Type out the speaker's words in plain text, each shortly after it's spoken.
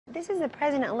This is the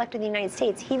president-elect of the United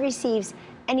States. He receives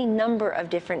any number of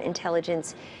different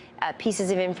intelligence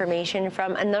pieces of information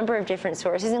from a number of different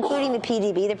sources, including the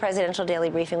PDB, the Presidential Daily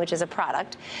Briefing, which is a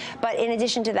product. But in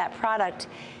addition to that product,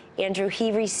 Andrew,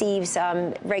 he receives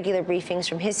regular briefings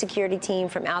from his security team,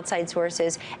 from outside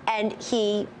sources, and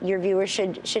he, your viewers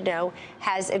should know,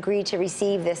 has agreed to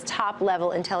receive this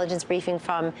top-level intelligence briefing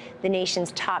from the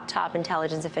nation's top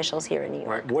intelligence officials here in New York.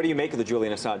 Right. What do you make of the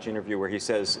Julian Assange interview where he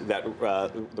says that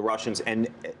the Russians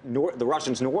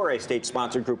nor a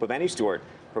state-sponsored group of any sort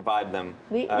provide them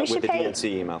with the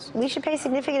DNC emails? We should pay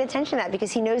significant attention to that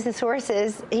because he knows the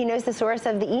sources. He knows the source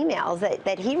of the emails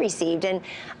that he received. And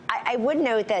I would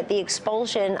note that the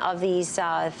expulsion of these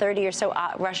 30 or so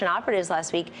Russian operatives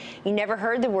last week, you never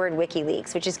heard the word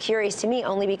WikiLeaks, which is curious to me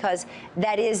only because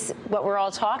that is what we're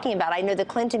all talking about. I know the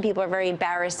Clinton people are very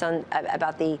embarrassed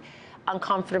about the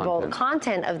uncomfortable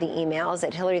content of the emails,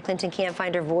 that Hillary Clinton can't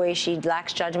find her voice, she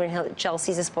lacks judgment,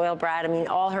 Chelsea's a spoiled brat. I mean,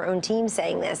 all her own team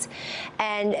saying this.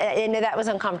 And I know that was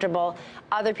uncomfortable.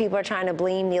 Other people are trying to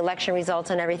blame the election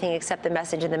results on everything except the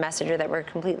message and the messenger that were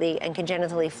completely and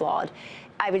congenitally flawed.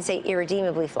 I would say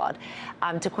irredeemably flawed,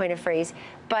 to coin a phrase.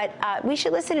 But we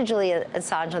should listen to Julian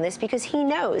Assange on this because he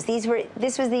knows this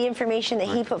was the information that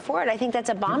he put forward. I think that's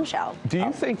a bombshell. Do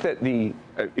you think that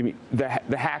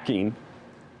the hacking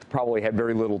probably had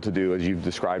very little to do, as you've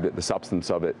described it, the substance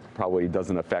of it probably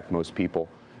doesn't affect most people.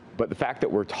 But the fact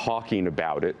that we're talking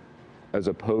about it, as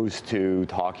opposed to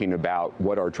talking about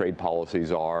what our trade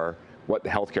policies are, what the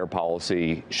healthcare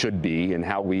policy should be, and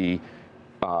how we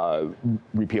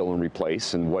repeal and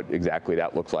replace, and what exactly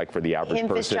that looks like for the average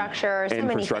infrastructure, person.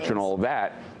 Infrastructure and all of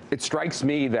that. It strikes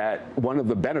me that one of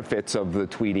the benefits of the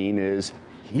tweeting is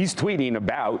he's tweeting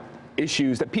about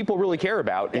issues that people really care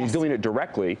about, and he's doing it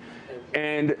directly.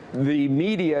 And the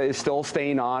media is still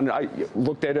staying on. I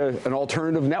looked at an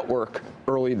alternative network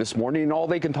early this morning, and all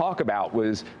they can talk about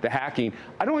was the hacking.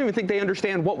 I don't even think they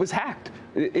understand what was hacked.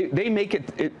 They make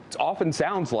it often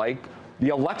sounds like the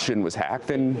election was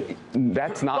hacked, and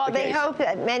that's not the case. Well, they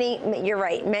hope that you're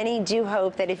right, many do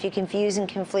hope that if you confuse and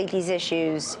conflate these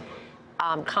issues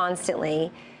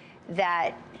constantly,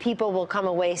 that people will come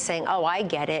away saying, oh, I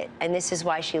get it, and this is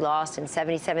why she lost in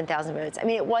 77,000 votes. I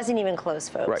mean, it wasn't even close,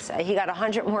 folks. Right. He got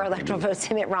 100 more electoral votes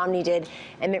than Mitt Romney did,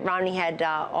 and Mitt Romney had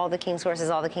all the King's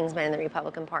horses, all the King's men in the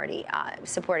Republican Party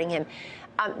supporting him.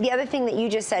 The other thing that you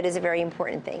just said is a very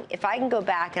important thing. If I can go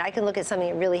back and I can look at something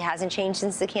that really hasn't changed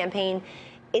since the campaign,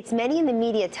 it's many in the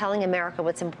media telling America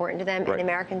what's important to them, and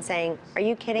Americans saying, are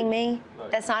you kidding me?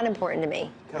 That's not important to me.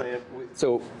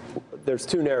 So there's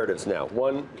two narratives now.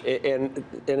 One, and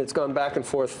it's gone back and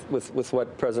forth with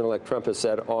what President-elect Trump has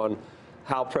said on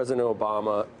how President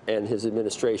Obama and his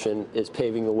administration is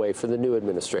paving the way for the new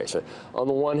administration. On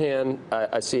the one hand,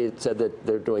 I see it said that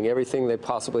they're doing everything they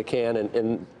possibly can,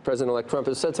 and President-elect Trump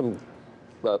has said some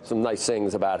nice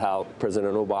things about how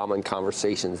President Obama and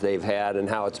conversations they've had and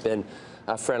how it's been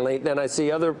friendly. Then I see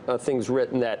other things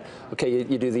written that, okay,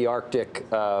 you do the Arctic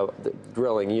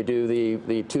drilling, you do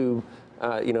the two,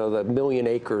 the 1 million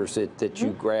acres that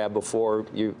you grab before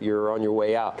you're on your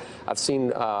way out. I've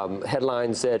seen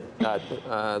headlines that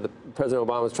President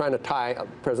Obama was trying to tie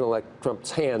President-elect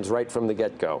Trump's hands right from the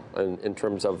get-go in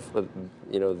terms of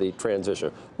the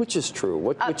transition. Which is true?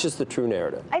 Which is the true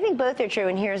narrative? I think both are true,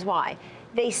 and here's why.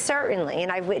 They certainly,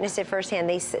 and I've witnessed it firsthand,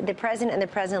 the president and the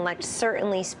president-elect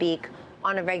certainly speak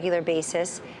on a regular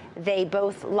basis. They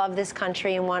both love this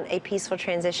country and want a peaceful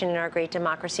transition in our great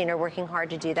democracy and are working hard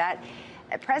to do that.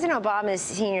 President Obama's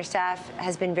senior staff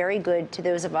has been very good to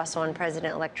those of us on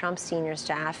President-elect Trump's senior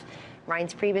staff.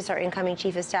 Reince Priebus, our incoming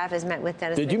chief of staff, has met with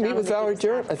Dennis Did you meet with Valerie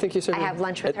Jarrett? I think you said I have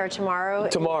lunch with her tomorrow.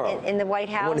 In the White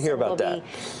House. I want to hear about that. We'll be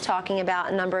talking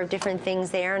about a number of different things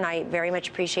there, and I very much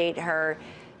appreciate her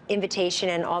invitation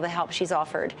and all the help she's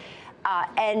offered.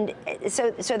 And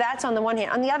so that's on the one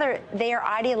hand. On the other, they are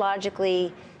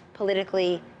ideologically,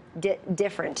 politically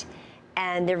different,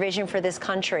 and their vision for this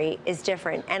country is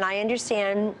different. And I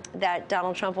understand that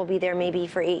Donald Trump will be there maybe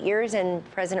for 8 years, and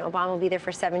President Obama will be there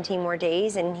for 17 more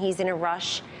days, and he's in a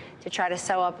rush to try to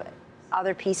sew up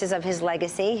other pieces of his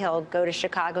legacy. He'll go to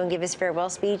Chicago and give his farewell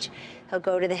speech. He'll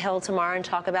go to the Hill tomorrow and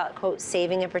talk about, quote,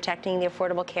 saving and protecting the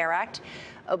Affordable Care Act,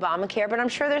 Obamacare. But I'm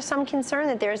sure there's some concern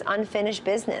that there's unfinished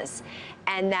business,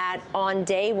 and that on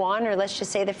day one, or let's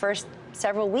just say the first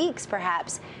several weeks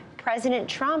perhaps, President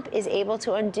Trump is able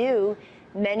to undo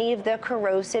many of the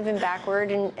corrosive and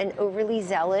backward and overly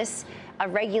zealous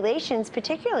regulations,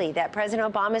 particularly that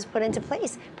President Obama has put into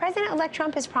place. President-elect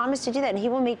Trump has promised to do that, and he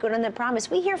will make good on that promise.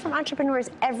 We hear from entrepreneurs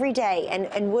every day,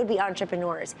 and would-be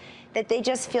entrepreneurs, that they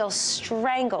just feel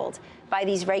strangled by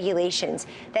these regulations,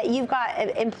 that you've got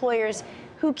employers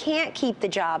who can't keep the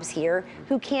jobs here,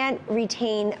 who can't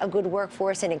retain a good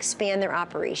workforce and expand their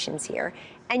operations here.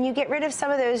 And you get rid of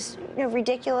some of those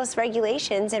ridiculous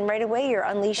regulations, and right away you're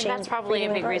unleashing. And that's probably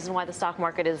a big reason why the stock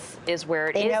market is where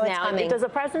it is now. Does the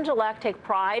president-elect take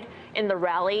pride in the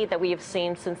rally that we have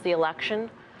seen since the election?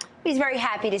 He's very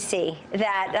happy to see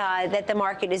that that the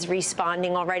market is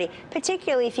responding already,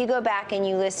 particularly if you go back and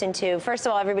you listen to, first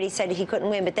of all, everybody said he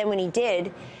couldn't win, but then when he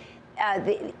did,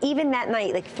 even that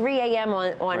night, like 3 a.m.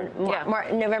 on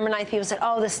November 9th, people said,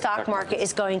 "Oh, the stock market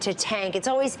is going to tank." It's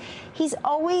always, he's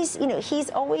always the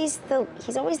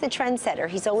trendsetter.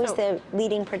 He's always the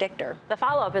leading predictor. The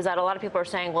follow-up is that a lot of people are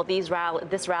saying, well,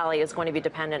 this rally is going to be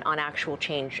dependent on actual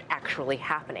change actually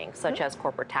happening, such as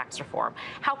corporate tax reform.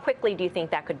 How quickly do you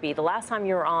think that could be? The last time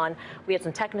you were on, we had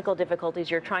some technical difficulties.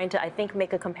 You're trying to, I think,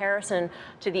 make a comparison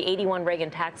to the 81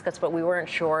 Reagan tax cuts, but we weren't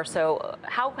sure. So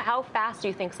how fast do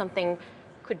you think something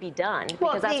could be done?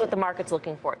 Because that's what the market's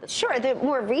looking for at this point. The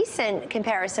more recent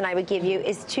comparison I would give you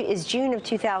is June of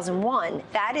 2001.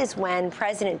 That is when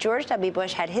President George W.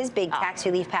 Bush had his big tax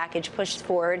relief package pushed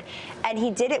forward, and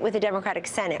he did it with the Democratic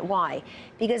Senate. Why?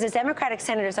 Because as Democratic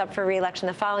senators up for re-election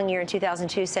the following year in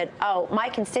 2002 said, "Oh, my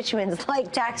constituents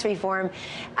like tax reform,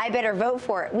 I better vote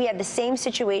for it." We have the same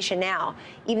situation now,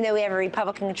 even though we have a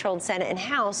Republican-controlled Senate and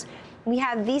House. We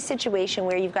have the situation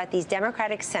where you've got these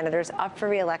Democratic senators up for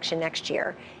re-election next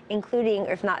year, including,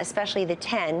 if not especially, the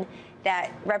 10 that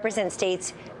represent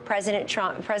states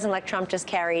President-elect Trump just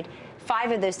carried.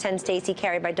 5 of those 10 states he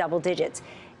carried by double digits.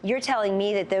 You're telling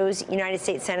me that those United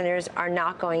States senators are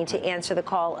not going to answer the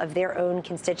call of their own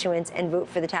constituents and vote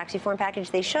for the tax reform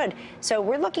package? They should. So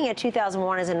we're looking at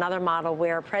 2001 as another model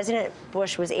where President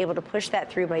Bush was able to push that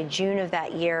through by June of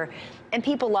that year, and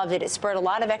people loved it. It spurred a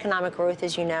lot of economic growth,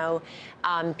 as you know.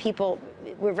 People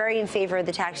were very in favor of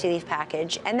the tax relief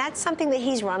package, and that's something that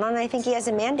he's run on, and I think he has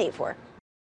a mandate for.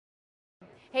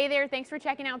 Hey there, thanks for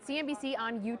checking out CNBC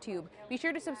on YouTube. Be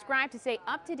sure to subscribe to stay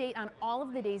up to date on all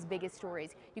of the day's biggest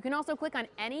stories. You can also click on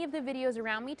any of the videos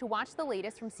around me to watch the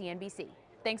latest from CNBC.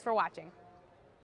 Thanks for watching.